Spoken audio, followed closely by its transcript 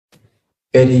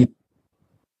very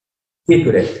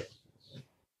secret.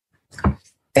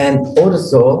 And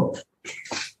also,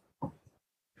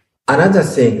 another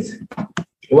thing,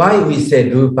 why we say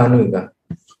Rupanuga?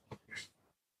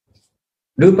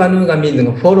 Rupanuga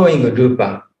means following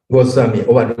Rupa Goswami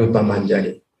or Rupa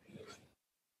Manjari.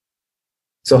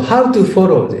 So how to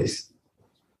follow this?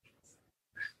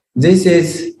 This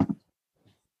is,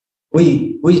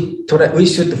 we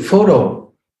should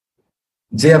follow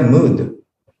their mood,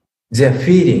 their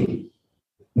feeling,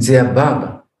 their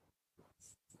verb.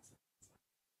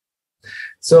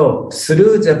 So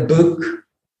through the book,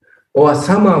 or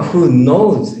someone who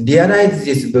knows, realize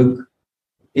this book,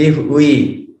 if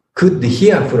we could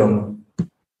hear from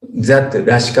that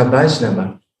Rashika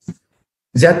Vaishnava,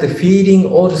 that feeling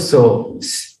also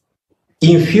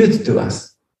infused to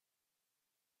us.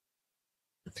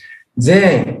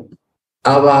 Then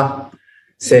our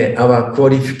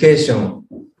qualification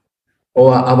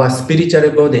or our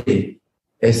spiritual body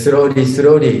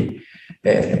slowly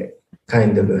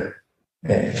kind of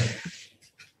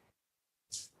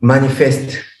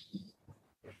manifest,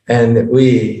 and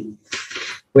we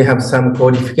have some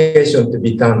qualification to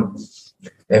become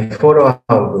a follower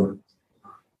of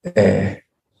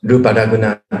Rupa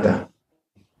Raghunatha,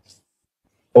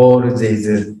 all these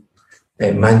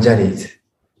manjaris,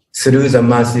 through the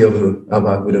mercy of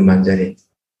our Guru Manjari.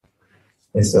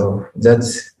 And so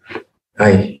that's,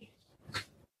 I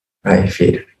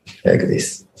feel like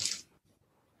this.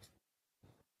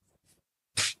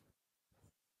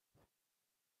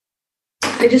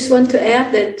 I just want to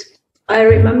add that I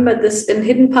remember this in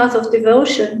Hidden Path of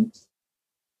Devotion.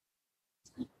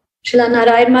 Srila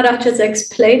Narayan Maharaj is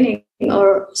explaining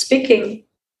or speaking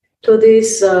to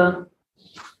this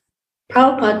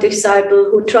Prabhupada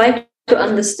disciple who tried to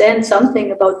understand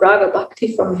something about Raga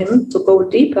Bhakti from him to go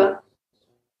deeper.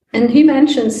 And he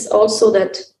mentions also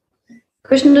that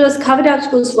Krishnadas Kaviraj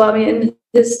Goswami in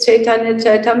his Chaitanya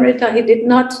Chaitamrita,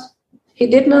 he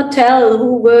did not tell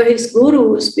who were his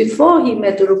gurus before he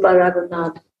met Rupa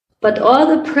Raghunath, but all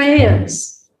the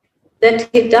prayers that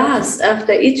he does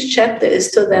after each chapter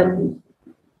is to them.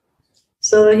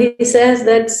 So he says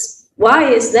that's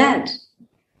why is that?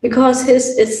 Because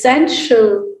his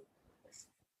essential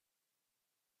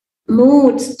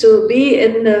mood to be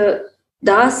in the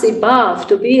Dasi Bhav,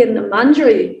 to be in the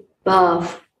Manjari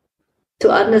Bhav,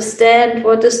 to understand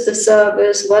what is the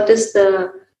service, what is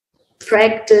the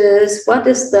practice, what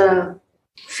is the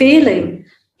feeling,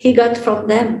 he got from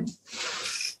them.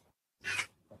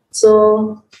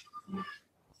 So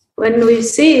when we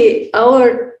see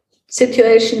our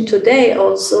situation today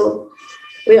also,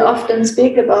 we often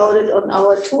speak about it on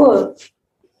our tour.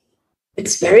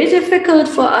 It's very difficult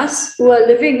for us who are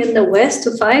living in the West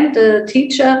to find a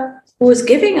teacher who is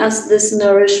giving us this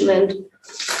nourishment,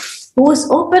 who is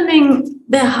opening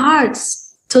their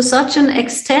hearts to such an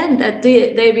extent that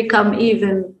they become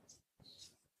even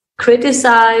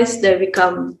criticized, they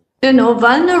become,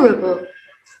 vulnerable.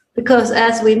 Because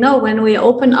as we know, when we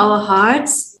open our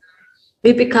hearts,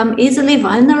 we become easily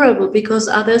vulnerable because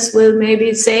others will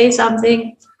maybe say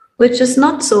something which is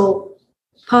not so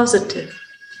positive.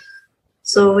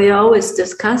 So we always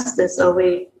discuss this, or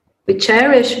we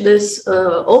cherish this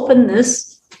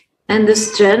openness and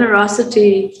this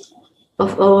generosity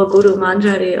of our Guru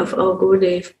Manjari, of our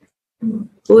Gurudev,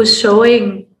 who is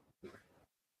showing,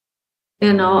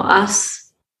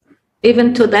 us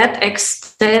even to that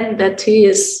extent that he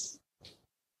is,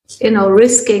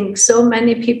 risking so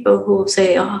many people who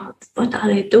say, oh, what are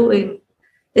they doing?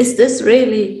 Is this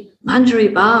really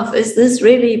Manjari Bhav? Is this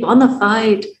really bona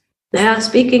fide? They are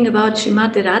speaking about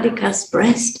Srimati Radhika's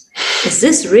breast. Is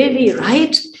this really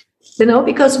right?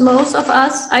 Because most of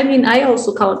us, I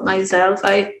also count myself,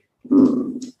 I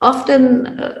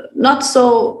often not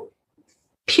so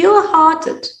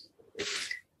pure-hearted.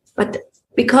 But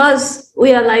because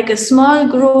we are like a small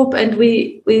group and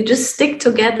we just stick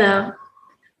together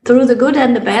through the good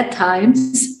and the bad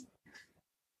times,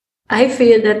 I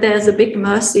feel that there's a big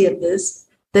mercy in this,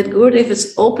 that Gurudev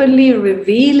is openly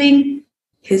revealing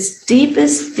his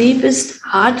deepest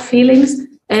heart feelings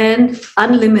and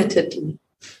unlimitedly.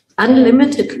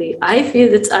 I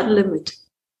feel it's unlimited.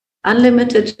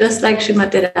 Unlimited, just like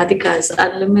Srimati Radhika is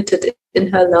unlimited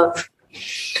in her love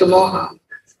to Mohan.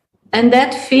 And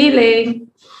that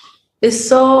feeling is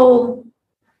so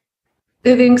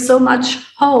giving so much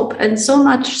hope and so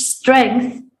much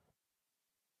strength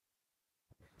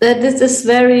that this is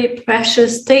very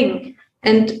precious thing.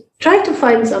 And try to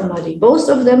find somebody. Both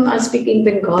of them are speaking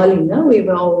Bengali, no? We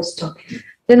were always talking.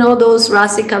 Those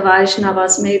Rasika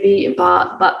Vaishnavas, maybe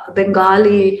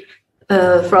Bengali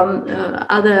from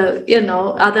other,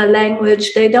 other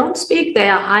language. They don't speak, they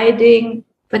are hiding.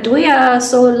 But we are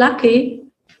so lucky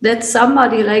that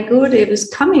somebody like Gurudev is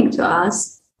coming to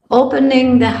us,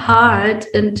 opening the heart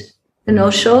and,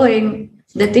 showing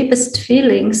the deepest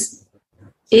feelings,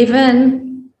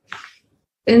 even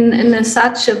in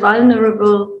such a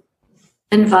vulnerable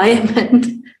environment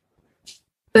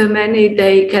where many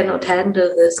they cannot handle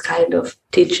this kind of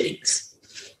teachings.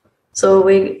 So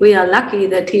we are lucky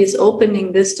that he is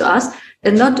opening this to us.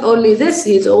 And not only this,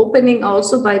 he is opening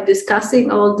also by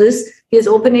discussing all this, he is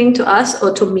opening to us,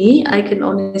 or to me, I can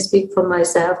only speak for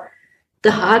myself,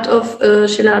 the heart of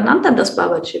Srila Anantadas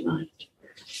Babaji Maharaj.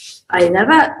 I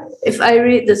never, if I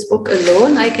read this book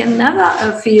alone, I can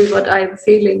never feel what I'm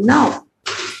feeling now.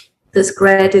 This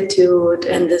gratitude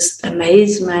and this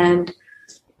amazement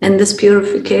and this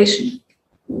purification.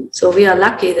 So we are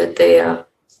lucky that they are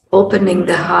opening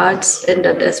their hearts, and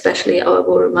that especially our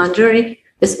Guru Manjari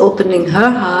is opening her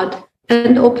heart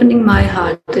and opening my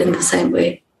heart in the same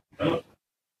way.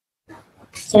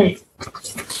 Sorry.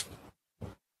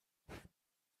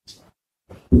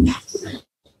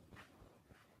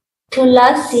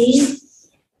 Tulasi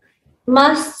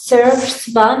must serve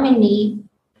Swamini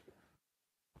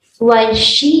while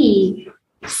she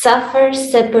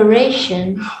suffers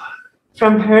separation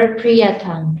from her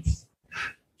Priyatama.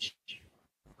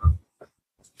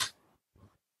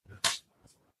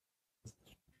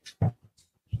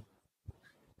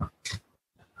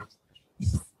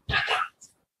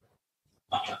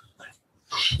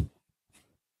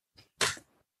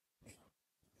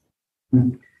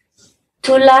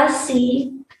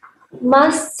 Tulasi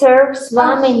must serve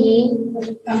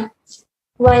Swamini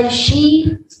while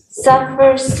she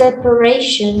suffers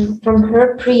separation from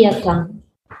her Priyatama.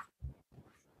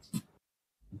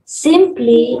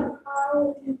 Simply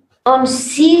on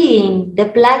seeing the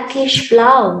blackish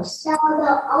blouse,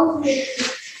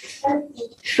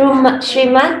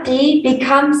 Srimati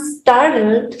becomes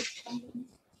startled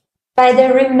by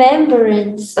the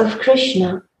remembrance of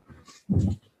Krishna.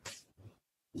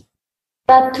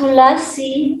 But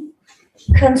Tulasi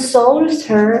consoles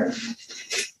her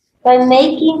by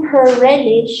making her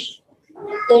relish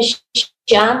the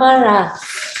Shyamara,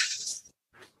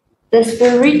 the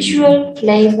spiritual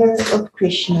flavor of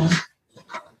Krishna.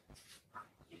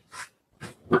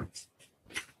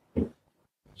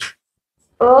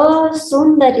 Oh,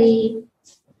 Sundari,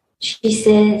 she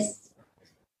says,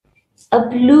 a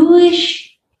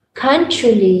bluish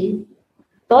country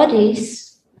bodice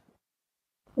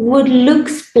would look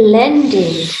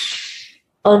splendid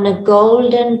on a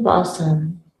golden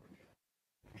bosom.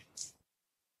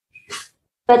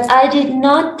 But I did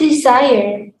not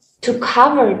desire to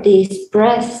cover these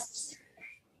breasts.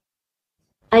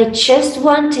 I just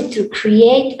wanted to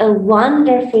create a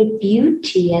wonderful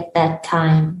beauty at that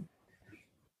time.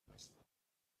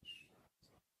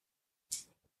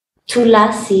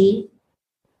 Tulasi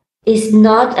is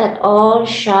not at all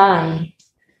shy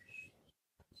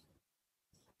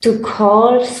to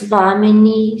call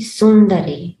Swamini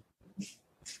Sundari.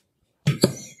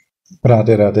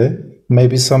 Radhe Radhe,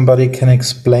 maybe somebody can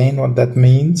explain what that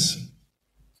means?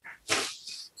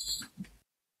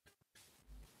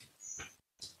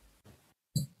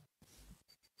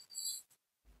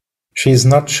 She's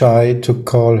not shy to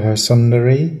call her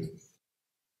Sundari.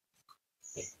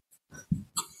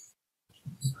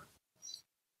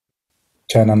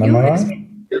 Chananamara?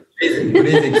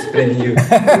 Please explain you.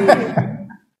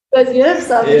 Because you have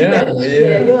some yeah.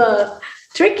 You are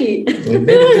tricky.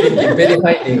 Very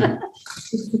hiding.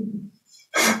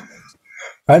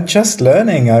 I'm just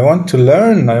learning. I want to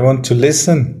learn. I want to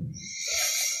listen.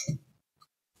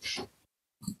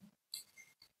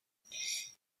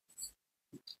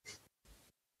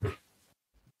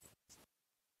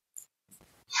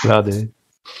 Radhe.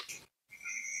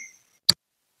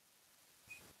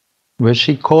 When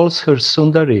she calls her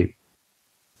Sundari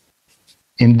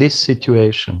in this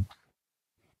situation,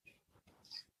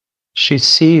 she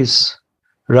sees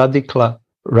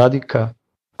Radhika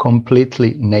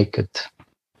completely naked.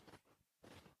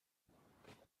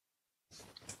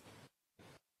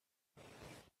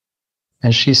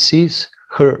 And she sees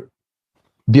her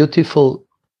beautiful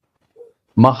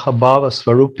Mahabhava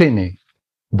Swarupini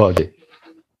body,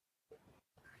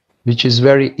 which is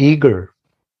very eager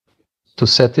to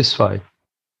satisfy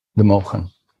the Mohan.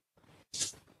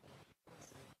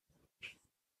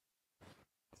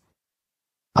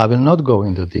 I will not go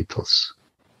into details,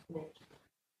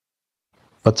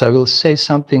 but I will say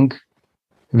something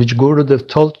which Gurudev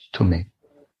told to me.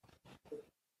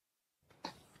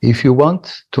 If you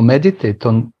want to meditate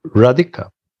on Radhika,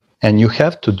 and you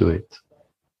have to do it,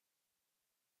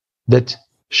 that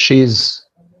she's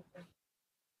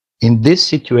in this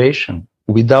situation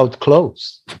without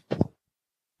clothes.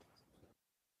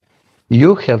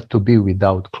 You have to be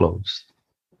without clothes.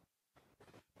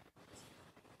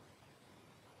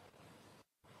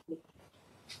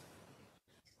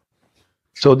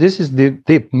 So this is the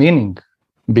deep meaning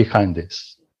behind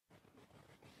this.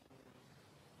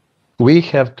 We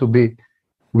have to be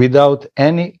without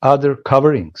any other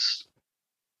coverings.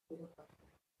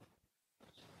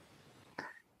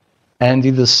 And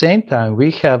at the same time, we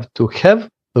have to have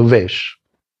a vesh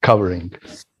covering.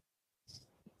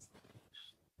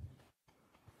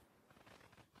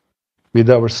 With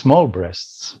our small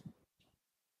breasts.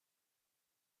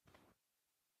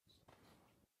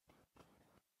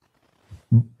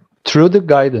 Through the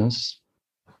guidance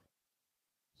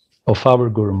of our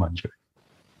Guru Manjari.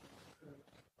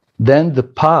 Then the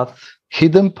path,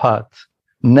 hidden path,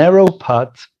 narrow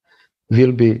path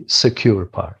will be secure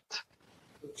path.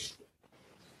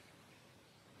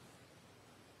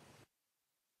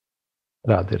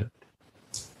 Radha Radha.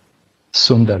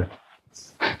 Sundara.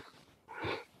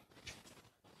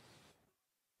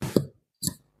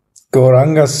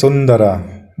 Gauranga Sundara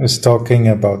is talking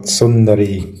about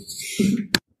Sundari.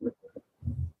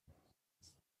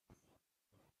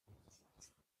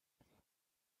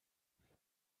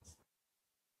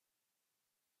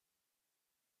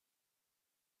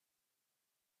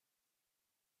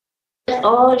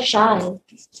 All shy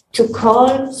to call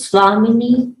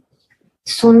Swamini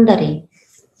Sundari.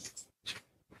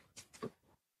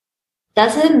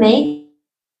 Does it make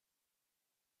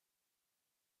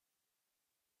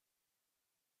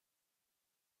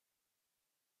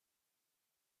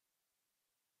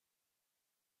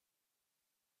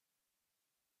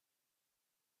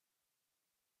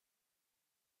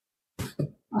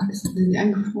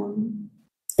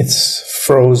It's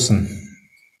frozen.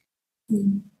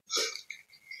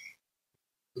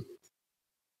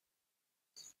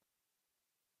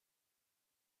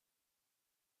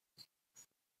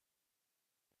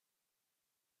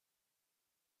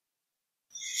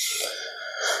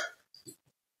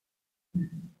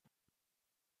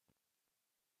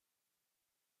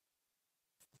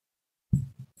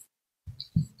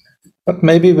 But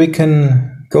maybe we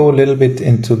can go a little bit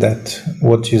into that,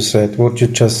 what you said, what you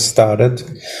just started.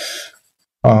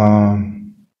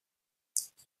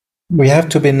 We have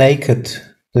to be naked.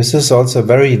 This is also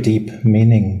very deep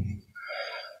meaning.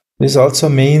 This also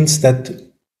means that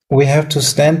we have to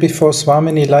stand before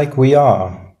Swamini like we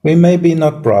are. We may be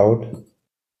not proud.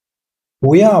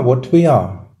 We are what we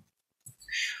are.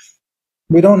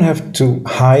 We don't have to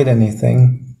hide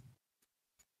anything.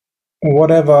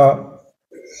 Whatever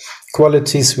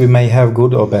qualities we may have,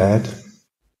 good or bad,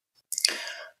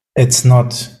 it's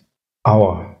not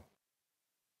our.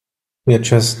 We are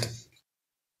just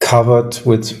covered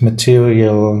with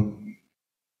material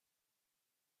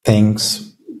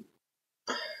things,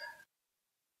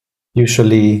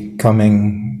 usually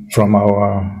coming from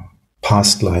our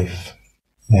past life.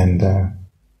 And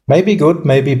maybe good,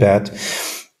 maybe bad.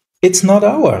 It's not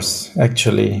ours,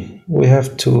 actually. We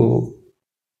have to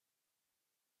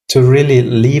really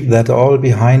leave that all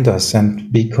behind us and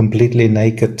be completely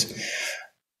naked.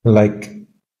 Like,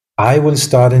 I will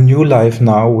start a new life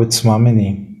now with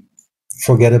Swamini.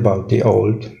 Forget about the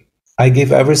old. I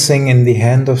give everything in the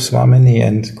hand of Swamini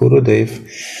and Gurudev,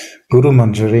 Guru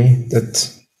Manjari,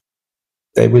 that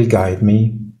they will guide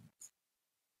me.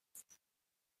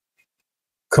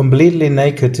 Completely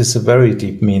naked is a very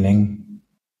deep meaning.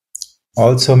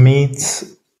 Also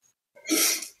means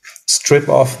strip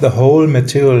off the whole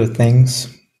material things.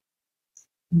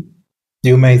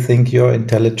 You may think you're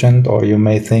intelligent, or you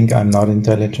may think I'm not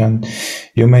intelligent.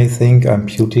 You may think I'm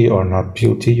beauty or not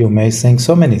beauty. You may think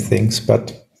so many things,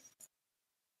 but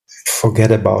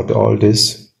forget about all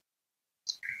this.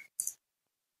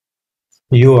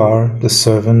 You are the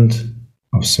servant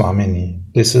of Swamini.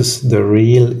 This is the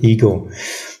real ego.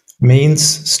 Means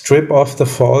strip off the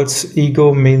false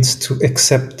ego, means to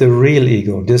accept the real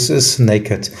ego. This is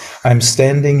naked. I'm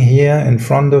standing here in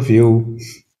front of you.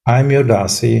 I'm your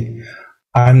Dasi.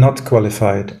 I'm not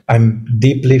qualified. I'm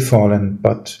deeply fallen,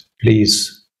 but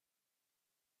please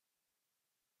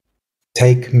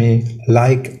take me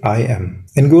like I am.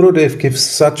 And Gurudev gives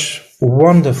such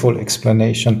wonderful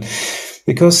explanation,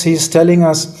 because he's telling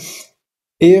us,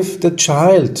 if the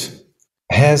child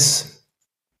has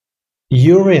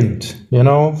urine,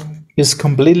 is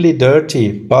completely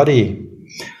dirty body,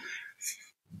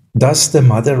 does the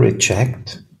mother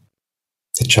reject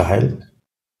the child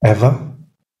ever?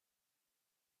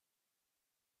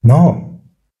 No.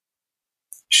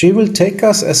 She will take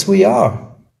us as we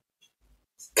are.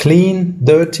 clean,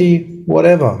 dirty,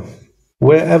 whatever,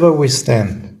 wherever we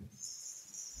stand.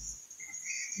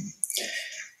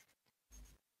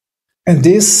 And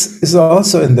this is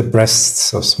also in the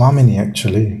breasts of Swamini,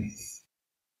 actually.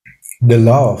 The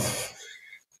love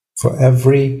for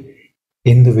every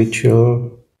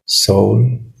individual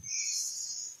soul,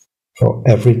 for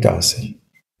every Dasi.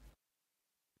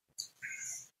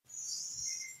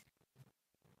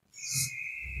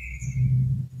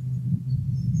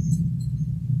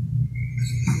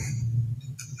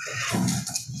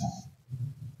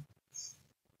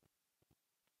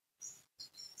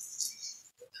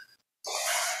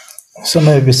 So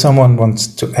maybe someone wants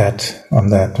to add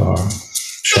on that or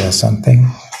share something.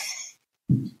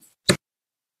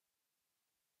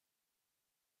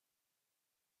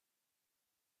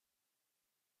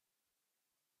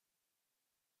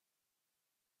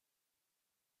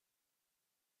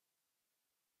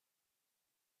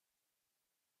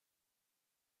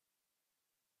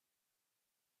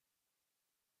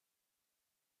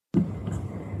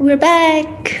 We're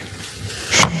back.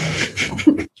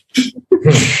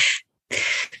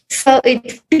 So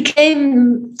it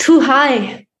became too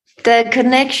high. The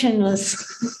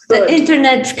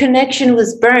internet connection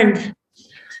was burned.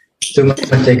 Too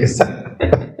much exercise.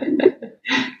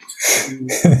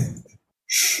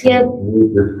 Yeah.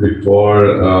 Before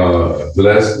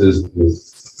blessed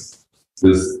is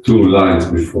there's two lines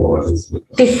before.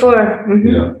 Before. Mm-hmm.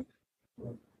 Yeah.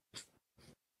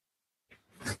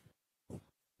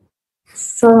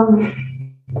 So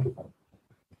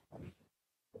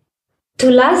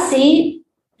Tulasi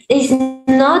is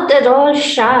not at all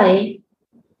shy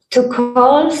to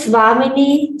call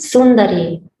Swamini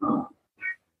Sundari.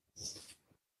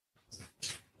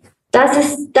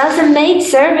 Doesn't make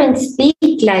servants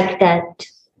speak like that.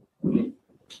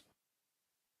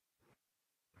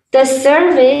 The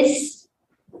service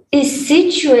is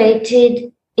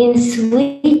situated in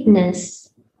sweetness.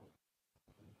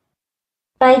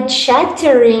 By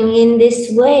chattering in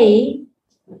this way,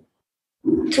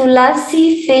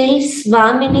 Tulasi fills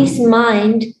Swamini's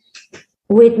mind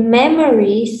with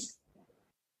memories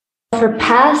of her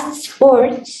past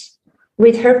sports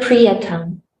with her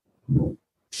Priyatam.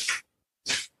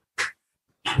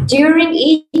 During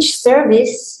each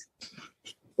service,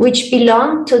 which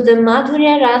belonged to the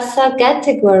Madhurya Rasa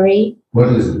category,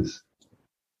 What is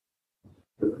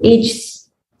it?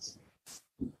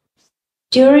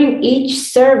 During each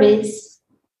service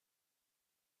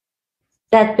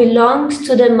that belongs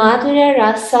to the Madhurya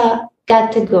Rasa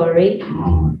category,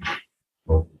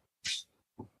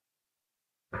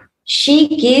 she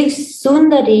gives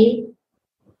Sundari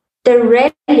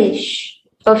the relish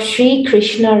of Sri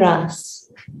Krishna Ras.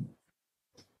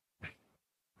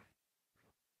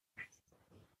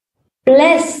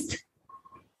 Blessed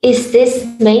is this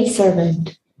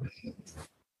maidservant.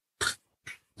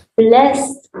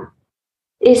 Blessed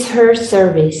is her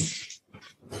service.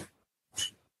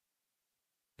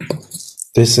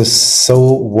 This is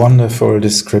so wonderful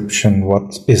description.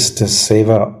 What is the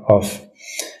seva of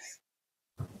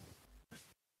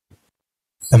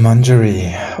a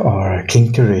manjari or a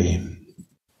kinkari?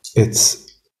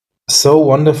 It's so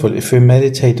wonderful if we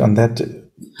meditate on that.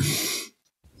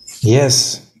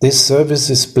 Yes, this service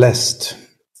is blessed,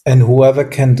 and whoever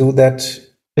can do that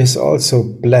is also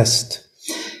blessed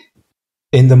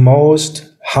in the most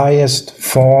highest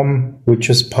form which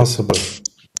is possible.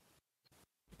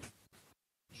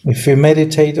 If we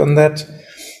meditate on that,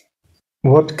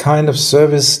 what kind of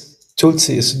service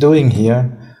Tulsi is doing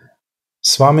here,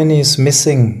 Swamini is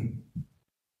missing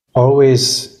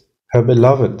always her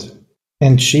beloved,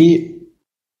 and she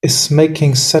is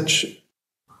making such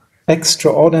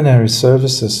extraordinary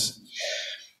services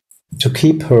to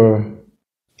keep her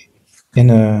in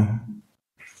a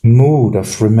mood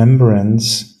of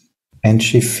remembrance, and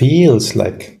she feels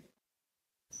like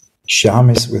Shyam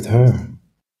is with her.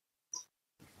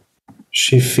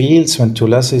 She feels when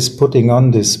Tulasi is putting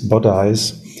on these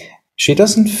bodhis, she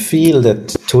doesn't feel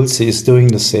that Tulsi is doing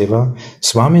the seva.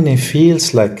 Swamini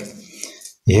feels like,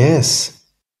 yes,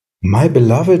 my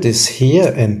beloved is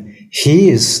here and he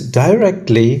is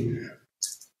directly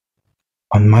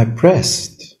on my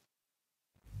breast.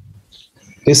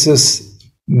 This is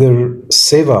the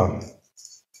seva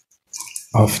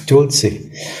of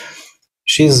Tulsi.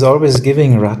 She is always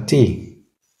giving rati.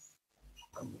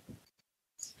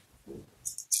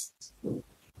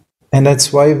 And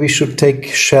that's why we should take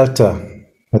shelter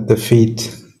at the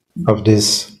feet of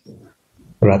this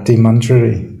rati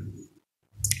manjari,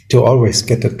 to always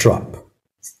get a drop.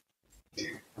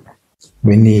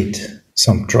 We need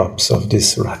some drops of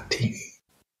this rati,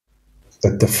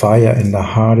 that the fire in the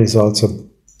heart is also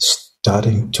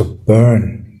starting to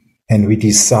burn, and we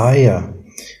desire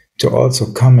to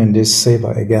also come in this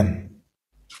seva again.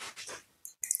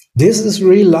 This is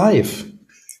real life.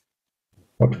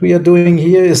 What we are doing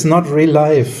here is not real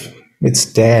life. It's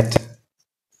dead.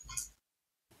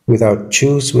 Without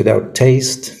juice, without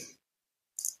taste.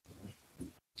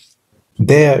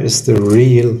 There is the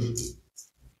real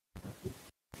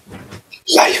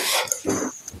life.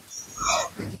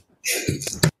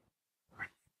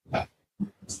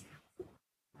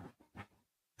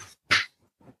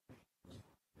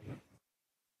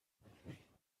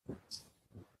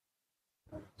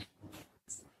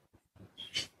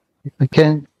 I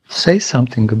can say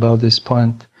something about this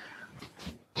point.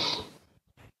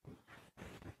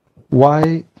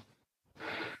 Why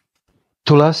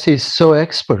Tulasi is so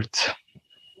expert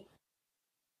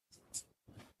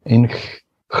in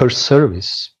her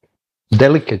service,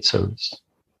 delicate service,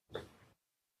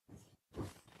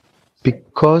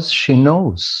 because she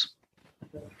knows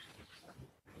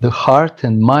the heart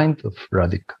and mind of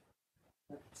Radhika.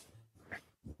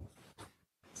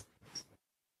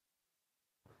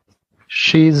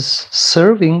 She is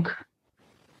serving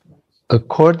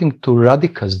according to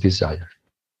Radhika's desire.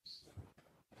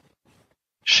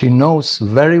 She knows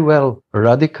very well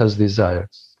Radhika's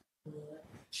desires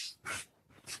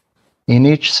in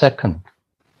each second.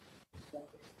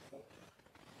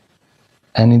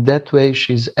 And in that way,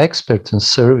 she's expert in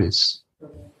service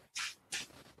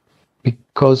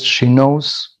because she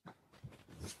knows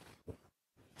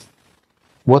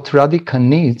what Radhika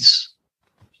needs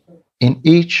in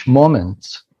each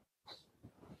moment.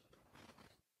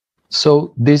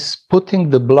 So this putting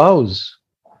the blouse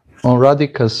on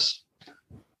Radhika's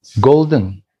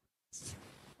golden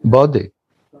body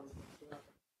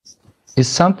is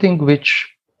something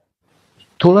which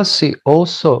Tulasi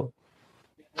also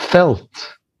felt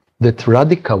that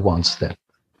Radhika wants that.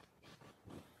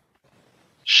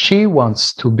 She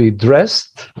wants to be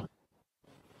dressed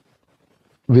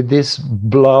with these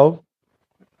blue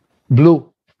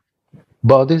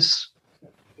bodies,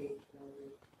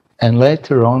 and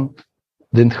later on,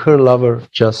 then her lover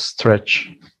just stretch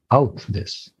out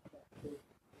this.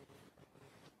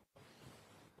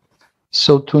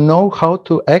 So to know how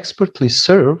to expertly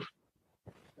serve,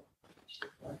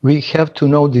 we have to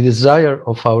know the desire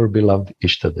of our beloved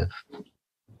Ishtadev.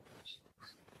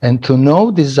 And to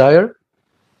know desire,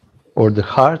 or the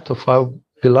heart of our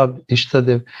beloved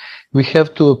Ishtadev, we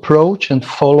have to approach and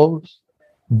follow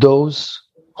those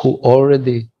who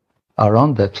already are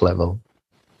on that level,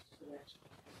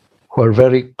 who are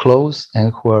very close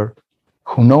and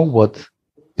who know what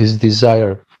is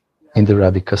desire in the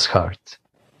Radhika's heart.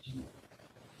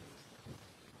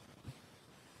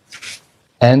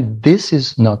 And this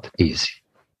is not easy.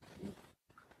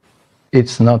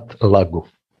 It's not lagu.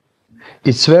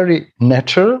 It's very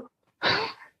natural,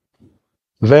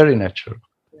 very natural,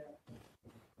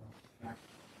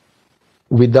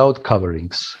 without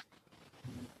coverings.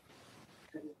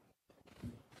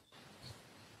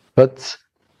 But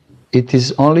it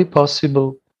is only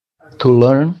possible to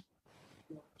learn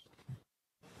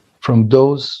from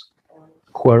those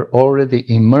who are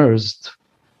already immersed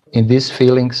in these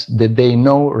feelings, that they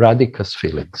know Radhika's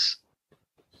feelings.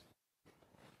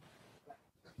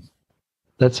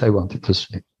 That's what I wanted to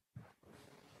say.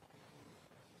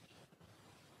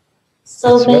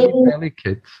 So it's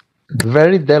maybe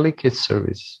very delicate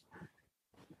service.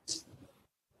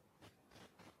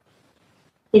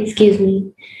 excuse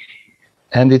me.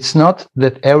 And it's not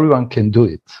that everyone can do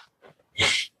it.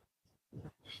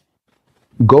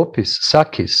 Gopis,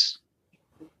 Sakis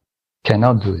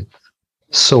cannot do it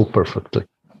so perfectly.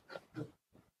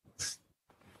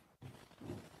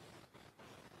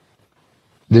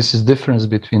 This is the difference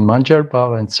between Manjar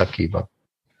Bhava and Sakhi Bhava.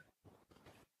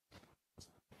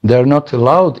 They are not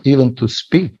allowed even to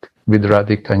speak with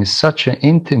Radhika in such an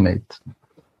intimate,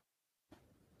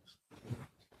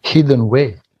 hidden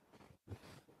way,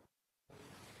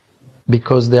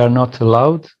 because they are not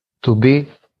allowed to be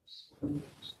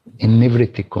in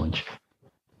Nivriti Kunj.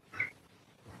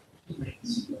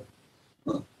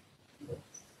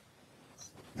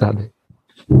 Radhe.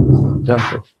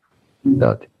 Jump off.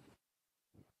 Radhe.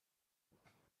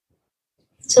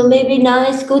 So maybe now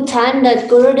is good time that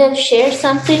Gurudev shares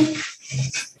something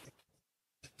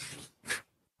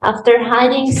after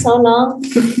hiding so long.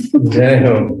 Jai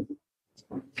Ho.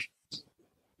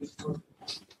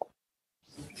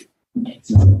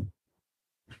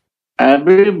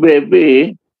 Every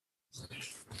baby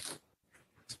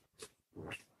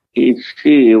is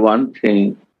see one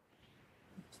thing.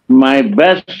 My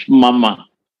best mama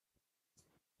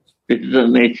is the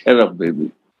nature of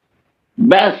baby.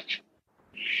 Best.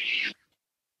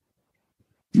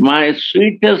 my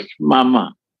sweetest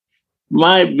mama,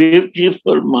 my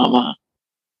beautiful mama.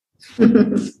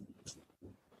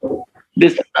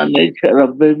 This is the nature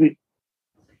of baby.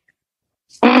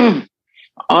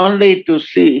 Only to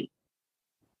see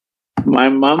my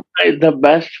mama is the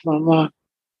best mama.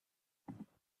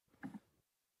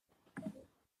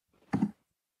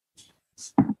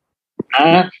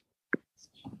 And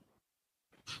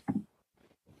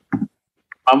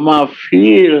mama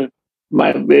feel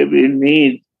my baby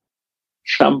needs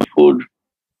some food.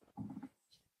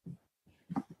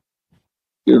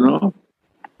 You know,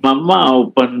 mama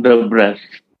open the breast.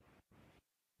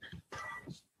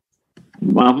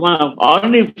 Mama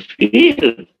only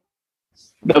feel.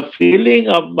 The feeling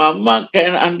of mama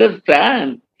can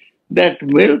understand that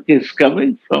milk is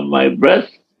coming from my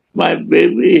breast. My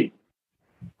baby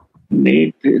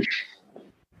needs it.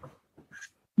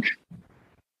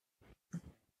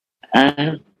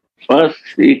 And first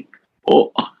she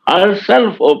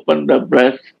herself opened the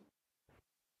breast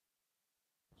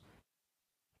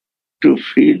to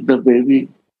feed the baby.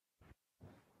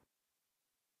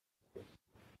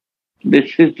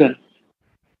 This is the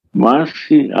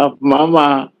mercy of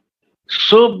mama.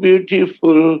 So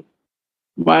beautiful.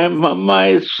 My mama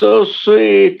is so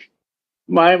sweet.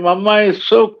 My mama is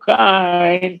so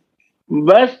kind.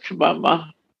 Best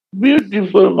mama.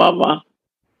 Beautiful mama.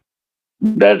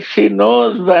 That she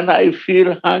knows when I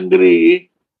feel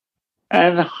hungry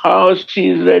and how she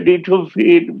is ready to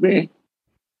feed me.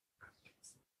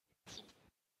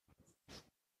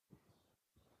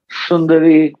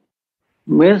 Sundari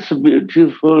means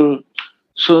beautiful.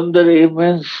 Sundari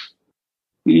means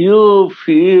you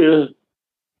feel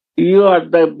you are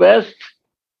the best,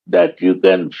 that you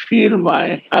can feel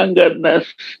my hungerness.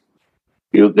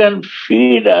 You can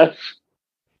feed us.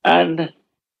 And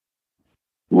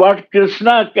what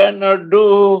Krishna cannot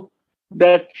do,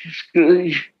 that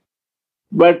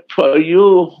but for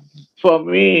you, for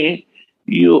me,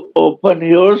 you open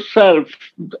yourself,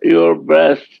 your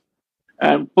breast,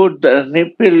 and put the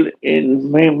nipple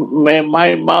in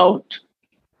my mouth.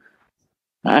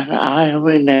 And I am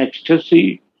in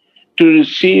ecstasy to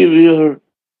receive your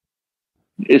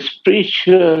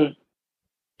spiritual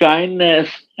kindness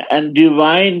and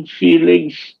divine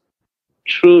feelings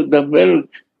through the milk.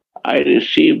 I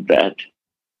receive that.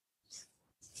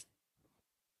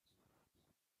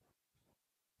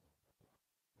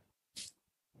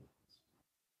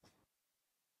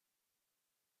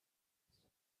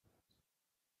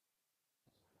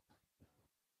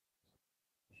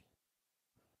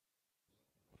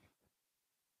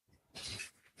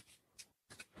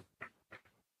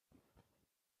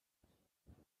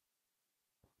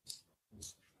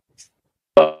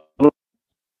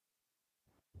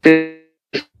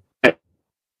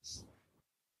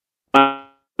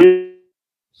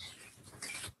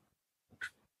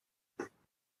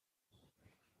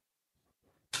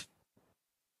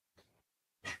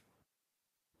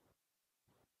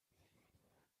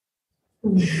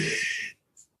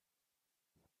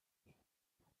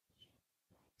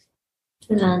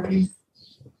 Radha.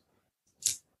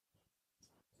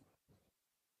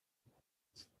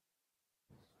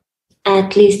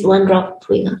 At least one drop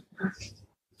will.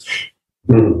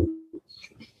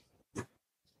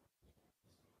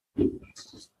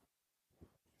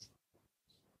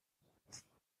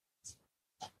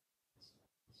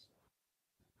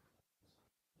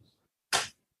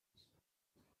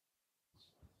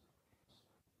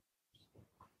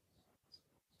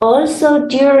 Also,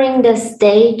 during the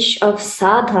stage of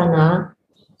sadhana,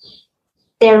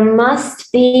 there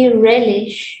must be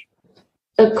relish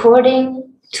according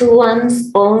to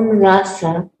one's own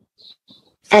rasa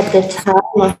at the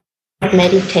time of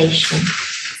meditation.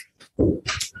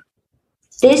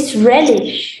 This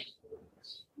relish,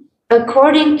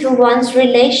 according to one's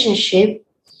relationship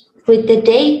with the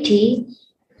deity,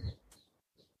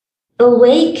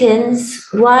 awakens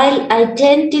while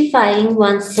identifying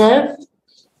oneself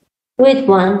with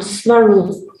one's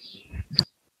Swarup.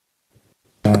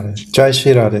 Jai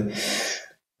Shri Radhe.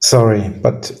 Sorry,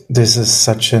 but this is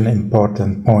such an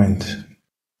important point.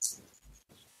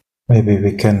 Maybe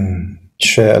we can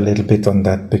share a little bit on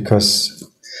that, because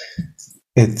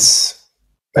it's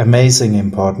amazing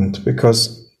important,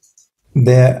 because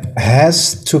there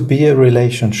has to be a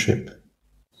relationship.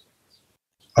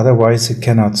 Otherwise it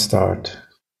cannot start.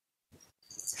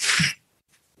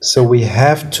 So we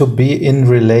have to be in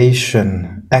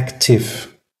relation,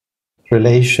 active.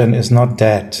 Relation is not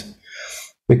dead.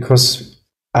 Because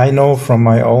I know from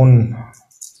my own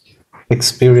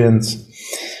experience,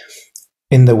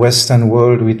 in the Western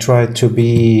world we try to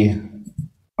be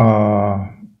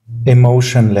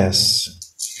emotionless.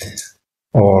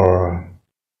 or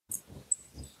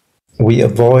we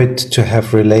avoid to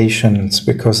have relations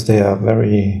because they are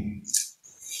very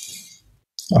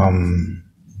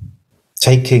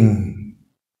taking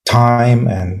time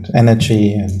and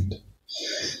energy, and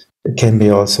it can be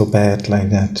also bad like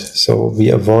that. So we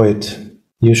avoid,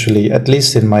 usually, at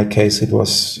least in my case, it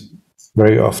was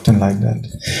very often like that.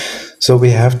 So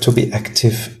we have to be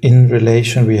active in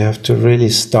relation. We have to really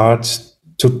start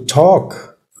to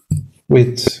talk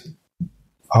with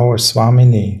our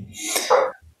Swamini.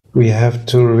 We have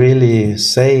to really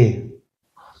say,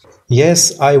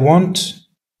 yes, I want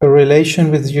a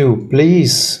relation with you.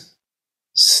 Please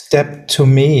step to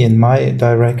me in my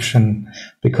direction,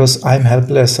 because I'm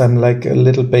helpless. I'm like a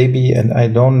little baby and I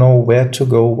don't know where to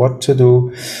go, what to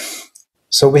do.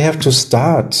 So we have to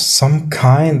start some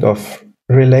kind of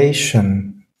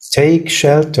relation. Take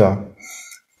shelter.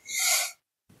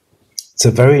 It's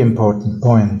a very important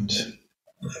point.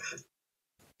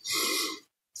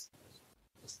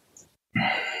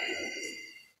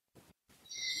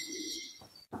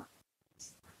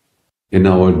 In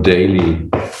our daily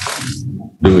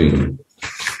doing,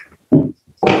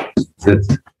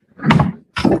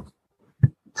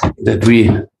 that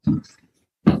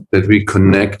we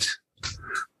connect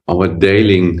our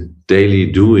daily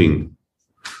doing.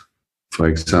 For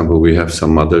example, we have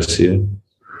some mothers here,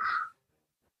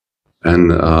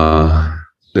 and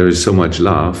there is so much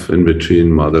love in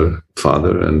between mother,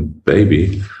 father, and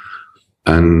baby,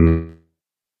 and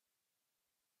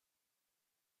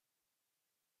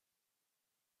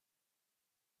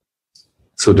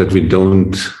so that we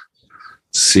don't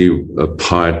see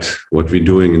apart what we're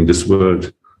doing in this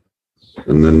world.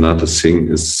 And another thing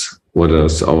is, what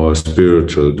is our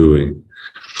spiritual doing?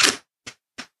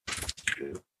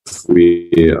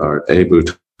 We are able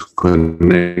to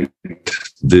connect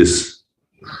this,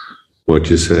 what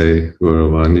you say,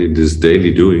 Gauravani, this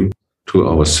daily doing to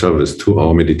our service, to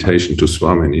our meditation, to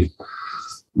Swamini,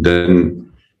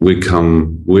 then we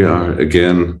are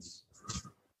again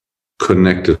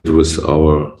connected with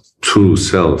our true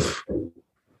self,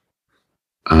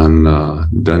 and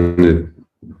then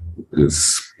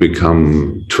it's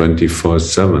become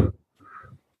 24/7.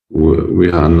 We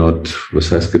are not, was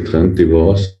heißt getrennt,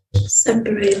 divorced?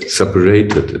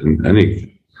 Separated in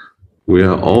any. We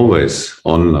are always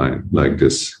online like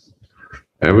this.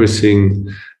 Everything,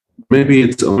 maybe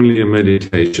it's only a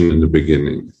meditation in the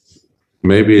beginning.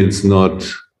 Maybe it's not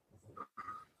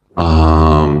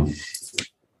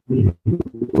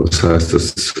was heißt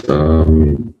das?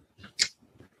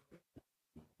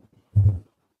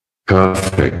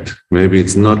 Perfect. Maybe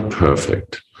it's not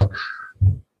perfect.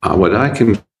 What I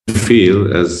can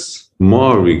feel, as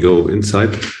more we go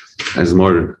inside, as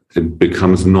more it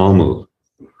becomes normal.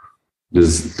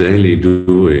 This daily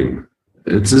doing.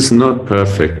 It is not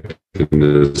perfect in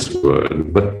this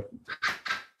world, but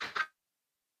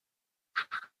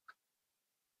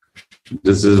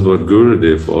this is what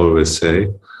Gurudev always say.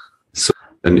 So,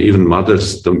 and even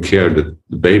mothers don't care that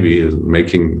the baby is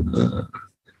making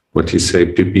what he say,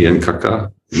 pipi and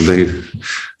caca.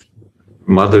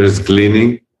 Mother is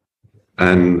cleaning,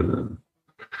 and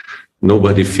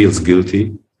nobody feels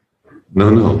guilty.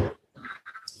 No.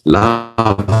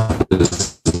 Love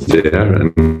is there,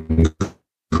 and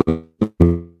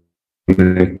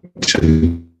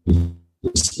connection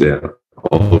is there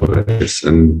always.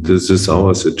 And this is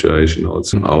our situation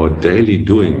also, our daily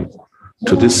doing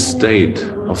to this state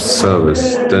of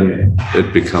service. Then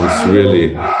it becomes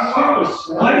really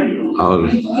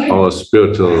our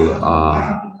spiritual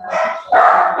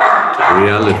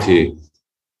reality.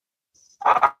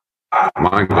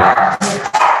 My God,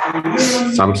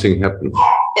 something happened.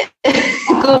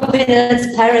 Gopinath's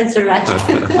parents arrived.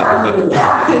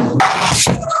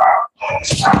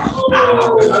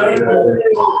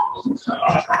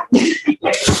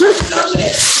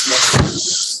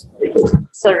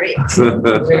 Sorry.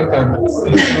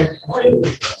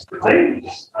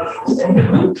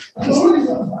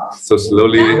 So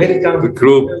slowly the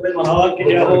group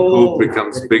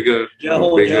becomes bigger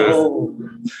and bigger.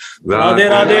 Radhe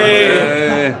Radhe.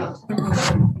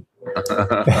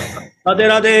 Radhe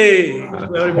Radhe.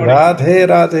 Radhe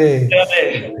Radhe.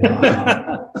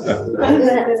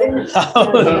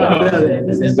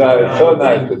 So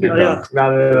nice to become.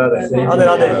 Radhe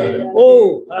Radhe.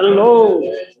 Oh, hello.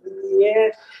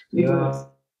 Yes.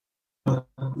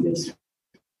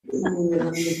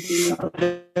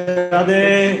 Radhe.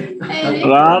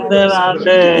 Radhe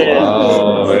Radhe.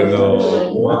 Oh, hello.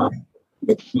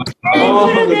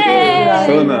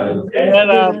 So nice.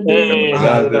 Radhe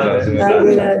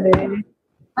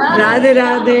Radhe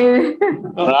Radhe.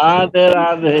 Radhe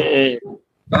Radhe.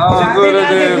 Ah,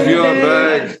 Gurudev, you are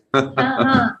back.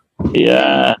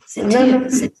 Yeah.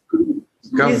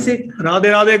 Come. Radhe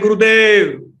Radhe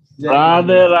Gurudev.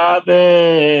 Radhe,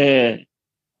 Radhe.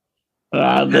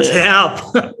 That's Radhe. help.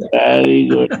 Very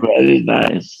good, very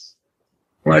nice.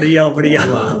 Badhiya, badhiya.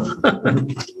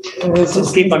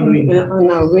 Just keep on doing that.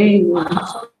 On our way.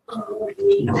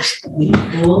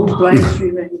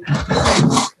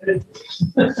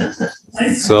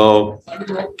 So,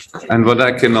 and what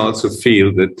I can also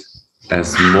feel that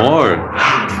as more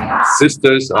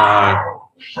sisters are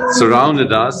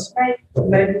surrounded us,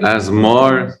 as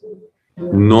more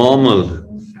normal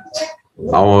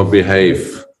our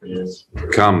behave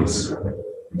comes.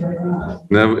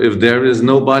 Now, if there is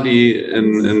nobody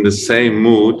in the same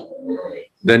mood,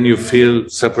 then you feel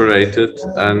separated,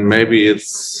 and maybe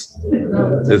it's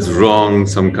wrong,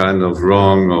 some kind of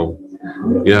wrong, or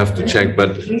you have to check.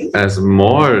 But as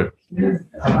more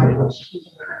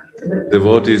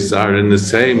devotees are in the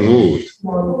same mood,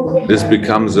 this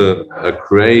becomes a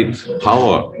great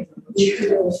power.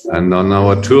 And on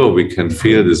our tour, we can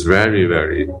feel this very,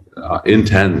 very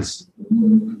intense.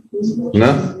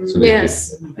 No?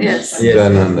 Yes, yes.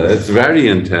 It's very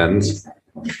intense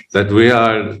that we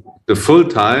are the full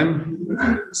time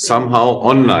somehow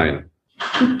online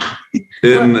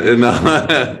in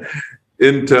our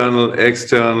internal,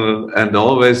 external, and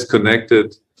always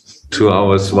connected to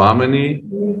our Swamini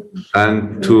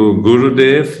and to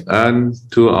Gurudev and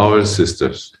to our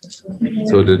sisters.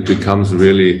 So that becomes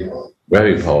really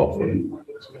very powerful.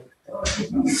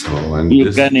 So, and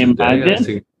You can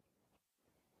imagine?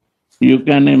 You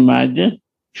can imagine?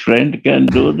 Friend can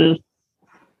do this?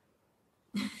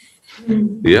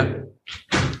 Yeah.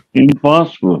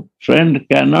 Impossible. Friend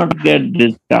cannot get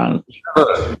this chance.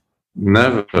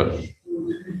 Never.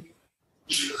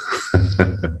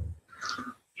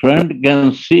 Friend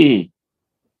can see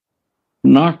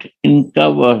not in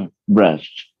cover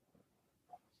breast.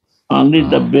 Only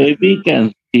the baby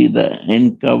can see the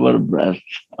in cover breast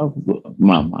of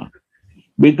mama.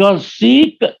 Because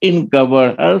she in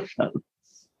cover herself.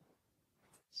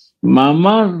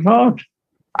 Mama not.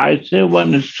 I say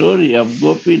one story of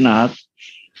Gopinath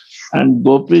and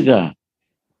Gopika.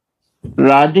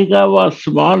 Radhika was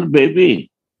small baby.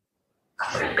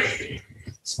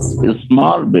 A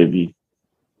small baby.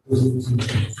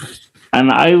 And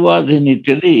I was in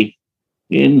Italy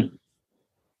in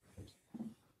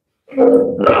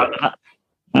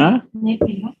no,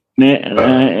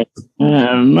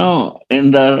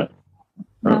 in the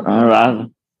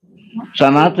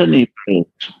Sanatani place.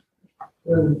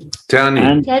 Terni.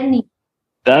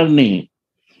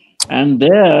 And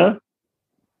there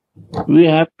we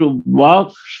have to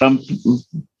walk some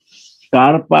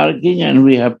car parking and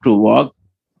we have to walk.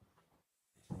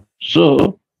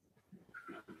 So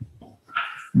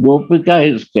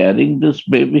Gopika is carrying this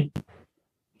baby.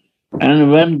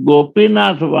 And when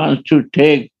Gopinath wants to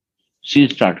take, she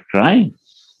starts crying.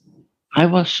 I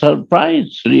was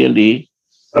surprised really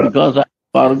because I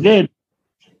forget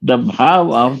the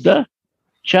bhav of the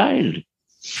child.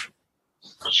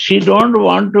 She don't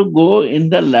want to go in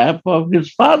the lap of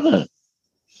his father.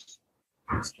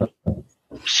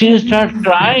 She starts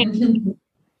crying.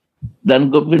 Then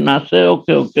Gopinath said,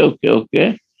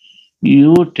 okay.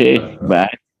 You take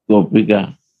back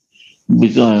Gopika.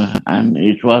 Because, and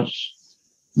it was,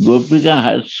 Gopika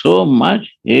has so much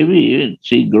heavy,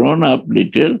 she grown up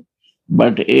little,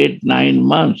 but 8-9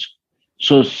 months.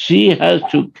 So she has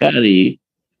to carry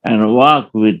and walk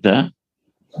with the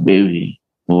baby.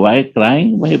 Why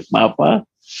crying? My papa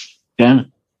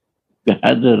can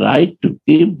have the right to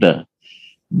keep the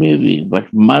baby.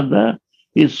 But mother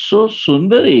is so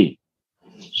sundari,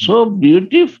 so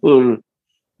beautiful,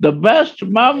 the best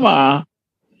mama.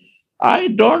 I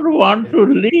don't want to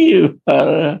leave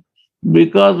her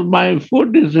because my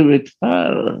food is with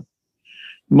her.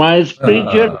 My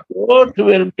spiritual growth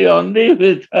will be only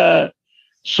with her.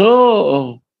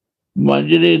 So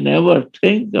Manjari never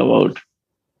think about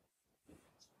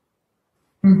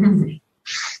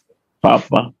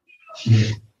Papa.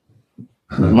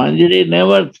 Manjari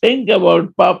never think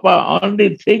about Papa,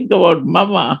 only think about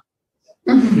Mama.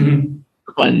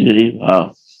 Manjari,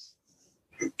 wow.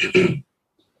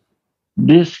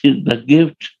 This is the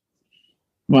gift.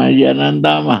 My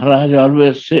Jananda Maharaj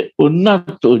always say,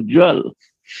 Unnat Ujjwal.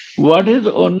 What is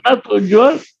Unnat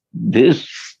Ujjwal? This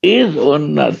is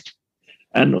Unnat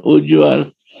and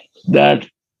Ujjwal, that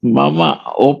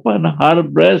Mama open her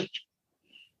breast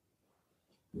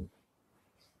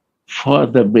for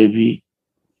the baby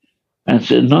and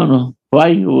say, no, why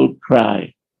you will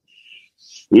cry?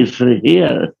 It's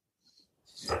here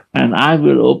and I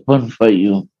will open for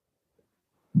you.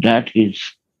 That is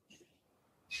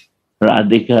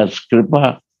Radhika's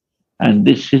kripa, and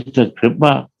this is the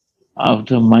kripa of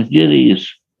the Manjaris,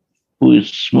 who is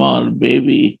small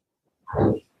baby,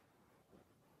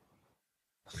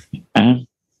 and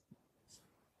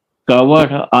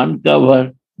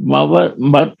uncovered, mother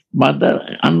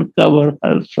uncovered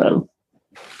herself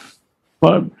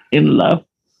for in love.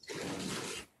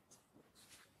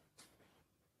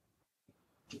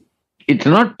 It's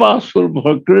not possible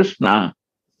for Krishna.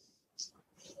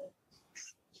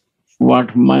 What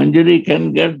Manjari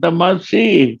can get the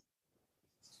mercy,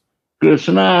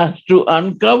 Krishna has to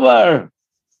uncover.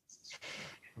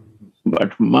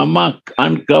 But Mama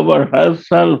uncover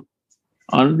herself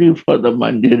only for the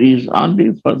Manjaris,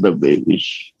 only for the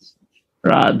babies.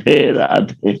 Radhe,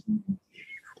 Radhe.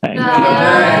 Thank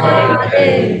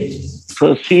you.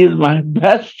 So she is my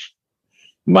best,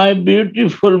 my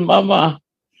beautiful Mama.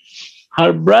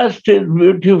 Her breast is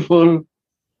beautiful.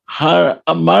 Her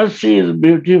mercy is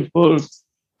beautiful.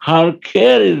 Her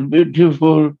care is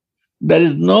beautiful. There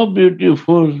is no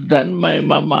beautiful than my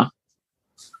Mama.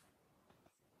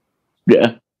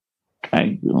 Yeah.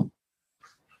 Thank you.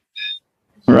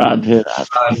 Radhe,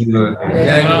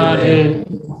 Radhe.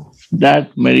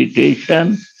 That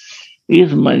meditation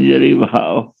is Manjari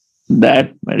Bhav.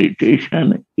 That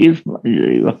meditation is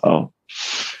Manjari Bhav.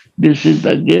 This is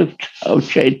the gift of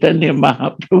Chaitanya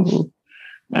Mahaprabhu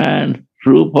and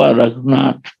Rupa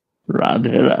Raghunath.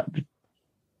 Radhe, Radhe.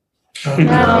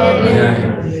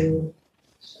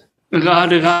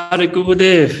 Radhe, Radhe,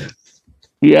 Gurudev.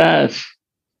 Yes.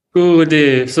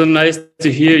 Gurudev, so nice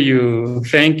to hear you.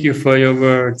 Thank you for your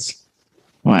words.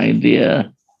 My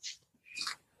dear,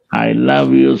 I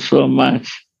love you so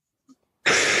much.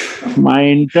 My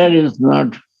intent is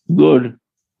not good,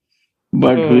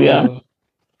 but we are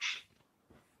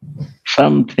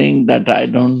something that I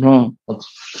don't know,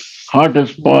 hot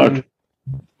spot,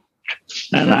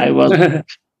 and I was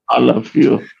all of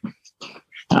you.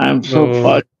 I am so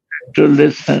fortunate to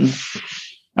listen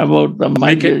about the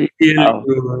Manjari.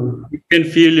 We can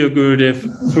feel you, Gurudev,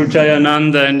 through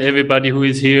Jayananda and everybody who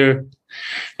is here,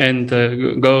 and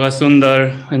Gaura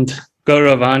Sundar and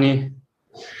Gauravani.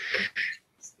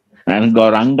 And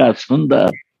Gauranga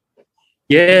Sundar.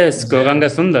 Yes, Gauranga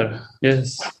Sundar.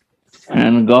 Yes.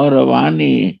 And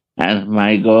Gauravani and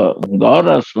my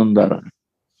Gaura Sundar.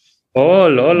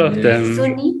 All of them.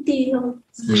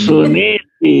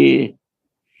 Suniti.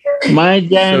 My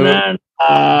Jayananda.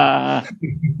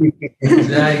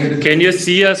 Can you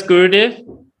see us, Gurudev?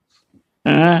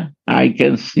 I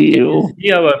can see you.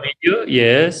 See our video?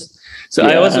 Yes. So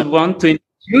I also want to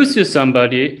introduce you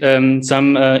somebody,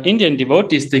 some Indian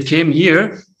devotees. They came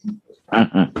here.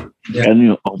 Can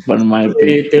you open my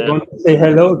page? They want to say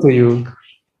hello to you.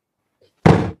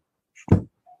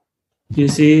 You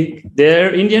see,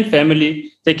 they're Indian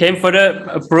family. They came for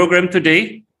the program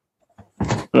today.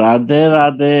 Radhe,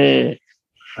 Radhe.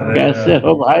 कैसे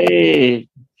हो भाई?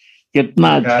 कितना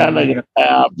अच्छा लग रहा है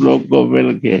आप लोग को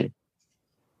मिलके.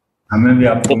 हमें भी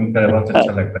आपको मिलकर बहुत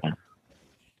अच्छा लग रहा है.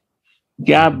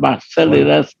 क्या वात्सल्य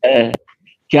रस है,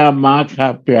 क्या माँ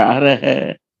का प्यार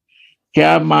है,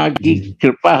 क्या माँ की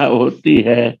कृपा होती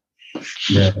है.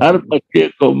 हर बच्चे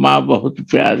को माँ बहुत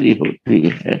प्यारी होती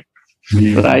है.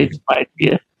 Right my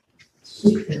dear.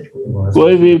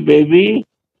 कोई भी बेबी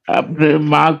अपने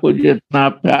माँ को जितना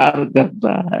प्यार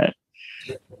करता है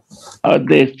और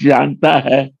देश जानता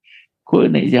है, कोई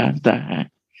नहीं जानता है.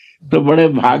 तो बड़े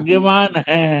भाग्यवान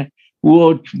हैं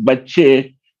वो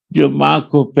बच्चे जो माँ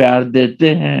को प्यार देते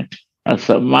हैं और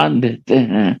सम्मान देते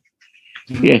हैं.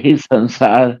 यही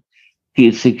संसार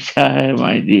की शिक्षा है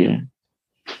my dear.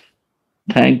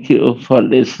 Thank you for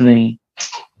listening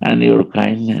and your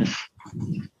kindness.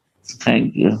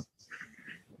 Thank you.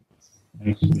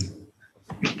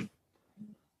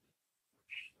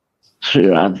 Shri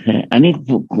Radhe. अनेक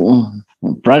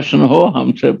प्रश्न हो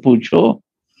हमसे पूछो,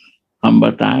 हम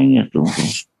बताएंगे तुमको.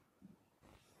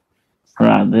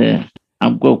 राधे.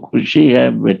 हमको खुशी है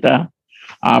बेटा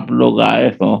आप लोग आए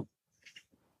हो.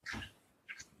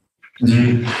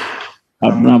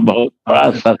 अपना बहुत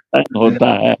बड़ा सत्संग होता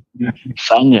है,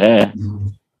 संघ है.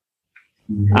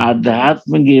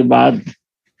 आध्यात्म की बात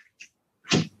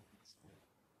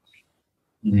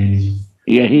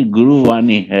यही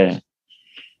गुरुवाणी है.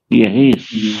 यही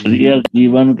रियल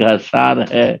जीवन का सार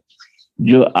है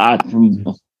जो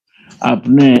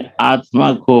अपने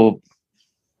आत्मा को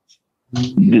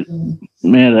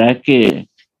में रह के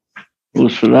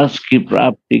उस रस की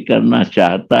प्राप्ति करना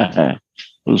चाहता है,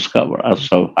 उसका बड़ा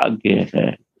सौभाग्य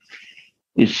है.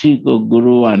 इसी को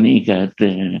गुरुवाणी कहते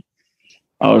हैं.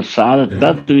 और सार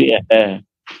तत्व यह है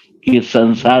कि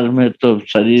संसार में तो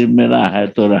शरीर मेरा है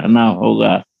तो रहना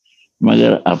होगा,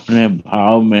 मगर अपने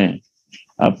भाव में,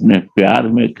 अपने प्यार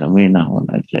में कमी ना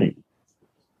होना चाहिए।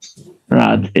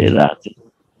 राधे राधे।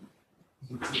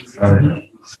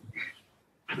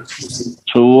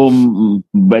 तो वो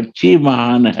बच्ची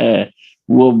महान है,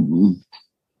 वो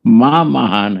माँ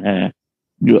महान है,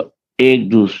 जो एक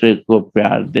दूसरे को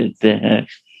प्यार देते हैं।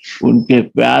 उनके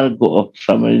प्यार को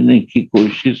समझने की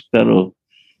कोशिश करो।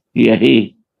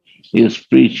 यही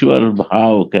स्पिरिचुअल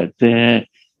भाव कहते हैं,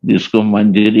 जिसको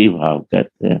मंजरी भाव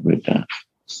कहते हैं बेटा।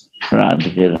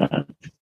 राधे राधे।